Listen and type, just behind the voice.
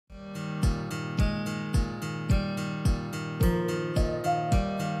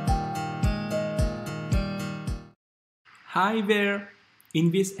Hi there!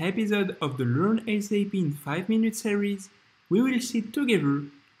 In this episode of the Learn SAP in 5 Minutes series, we will see together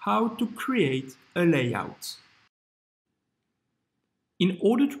how to create a layout. In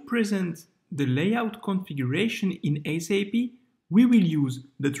order to present the layout configuration in SAP, we will use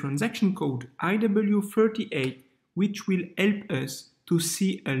the transaction code IW38, which will help us to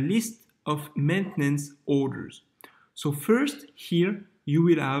see a list of maintenance orders. So first, here you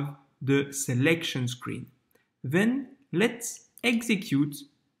will have the selection screen. Then let's execute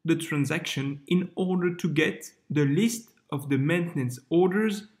the transaction in order to get the list of the maintenance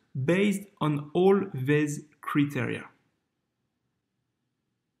orders based on all these criteria.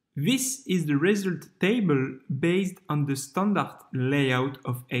 This is the result table based on the standard layout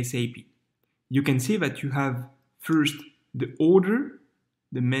of SAP. You can see that you have first the order,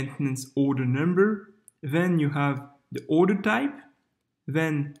 the maintenance order number, then you have the order type,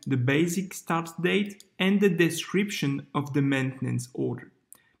 then the basic start date and the description of the maintenance order.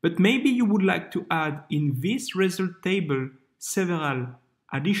 But maybe you would like to add in this result table several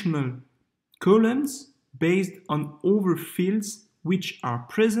additional columns based on other fields which are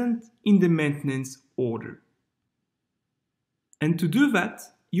present in the maintenance order. And to do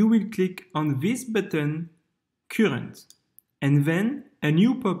that, you will click on this button, Current, and then a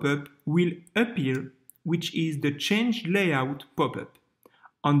new pop-up will appear, which is the Change Layout pop-up.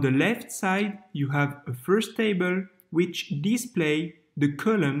 On the left side, you have a first table which displays the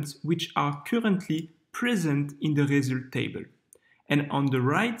columns which are currently present in the result table. And on the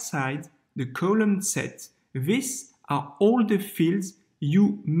right side, the column set. These are all the fields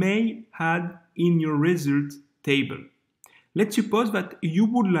you may add in your result table. Let's suppose that you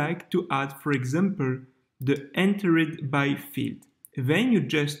would like to add, for example, the entered by field. Then you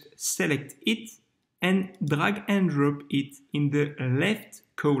just select it and drag and drop it in the left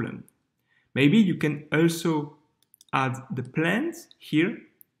column. Maybe you can also add the plant here.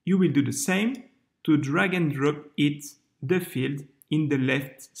 You will do the same to drag and drop it, the field, in the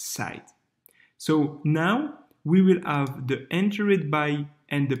left side. So now we will have the entered by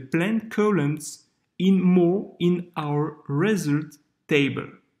and the plant columns in our result table.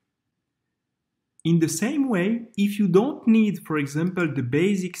 In the same way, if you don't need, for example, the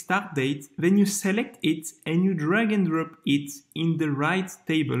basic start date, then you select it and you drag and drop it in the right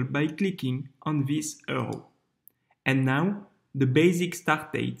table by clicking on this arrow. And now, the basic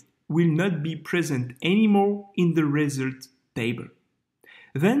start date will not be present anymore in the result table.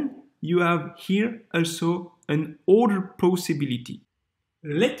 Then you have here also an order possibility.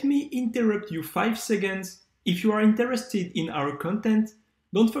 Let me interrupt you 5 seconds. If you are interested in our content,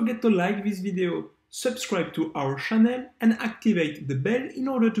 don't forget to like this video, subscribe to our channel and activate the bell in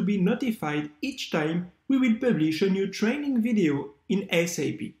order to be notified each time we will publish a new training video in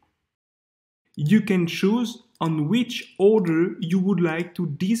SAP. You can choose on which order you would like to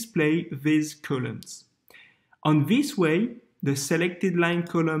display these columns. On this way, the selected line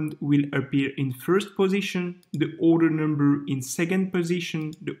column will appear in first position, the order number in second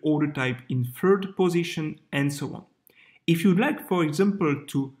position, the order type in third position, and so on. If you'd like, for example,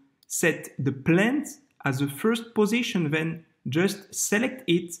 to set the plant as a first position, then just select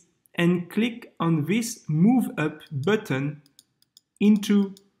it and click on this Move Up button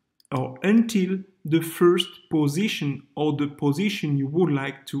into or until the first position or the position you would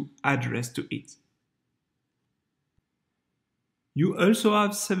like to address to it. You also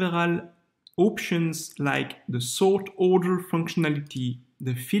have several options like the sort order functionality,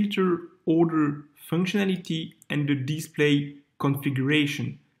 the filter order functionality, and the display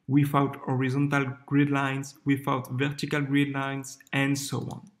configuration without horizontal grid lines, without vertical grid lines, and so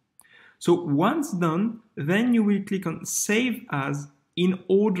on. So once done, then you will click on Save As in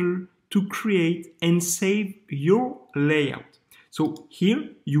order to create and save your layout. So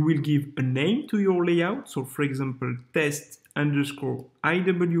here you will give a name to your layout. So for example,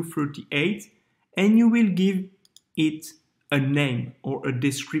 test_IW38, and you will give it a name or a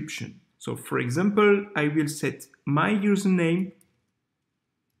description. So for example, I will set my username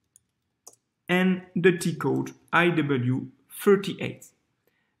and the T code IW38.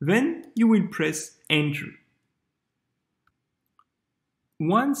 Then you will press Enter.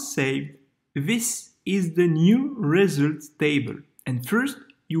 Once saved, this is the new results table. And first,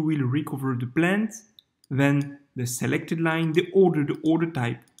 you will recover the plant, then the selected line, the order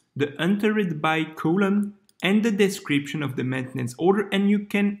type, the entered by column, and the description of the maintenance order. And you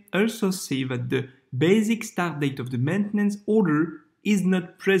can also see that the basic start date of the maintenance order is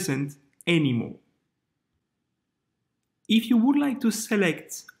not present anymore. If you would like to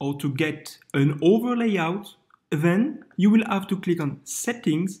select or to get an overlayout, then you will have to click on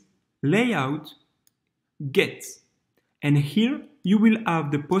Settings, Layout, Get. And here you will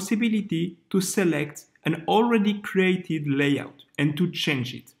have the possibility to select an already created layout and to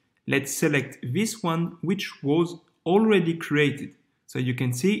change it. Let's select this one which was already created. So you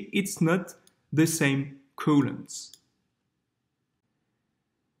can see it's not the same columns.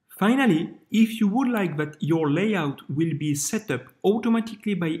 Finally, if you would like that your layout will be set up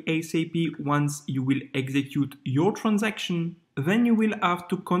automatically by SAP once you will execute your transaction, then you will have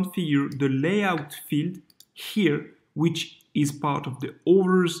to configure the layout field here, which is part of the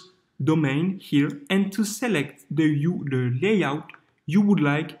others domain here, and to select the layout you would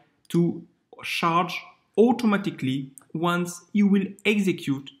like to charge automatically once you will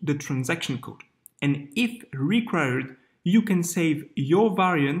execute the transaction code. And if required, you can save your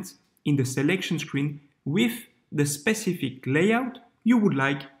variant in the selection screen with the specific layout you would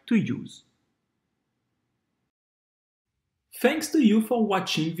like to use. Thanks to you for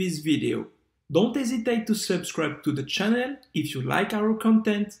watching this video. Don't hesitate to subscribe to the channel if you like our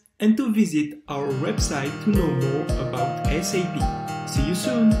content and to visit our website to know more about SAP. See you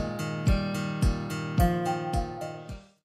soon!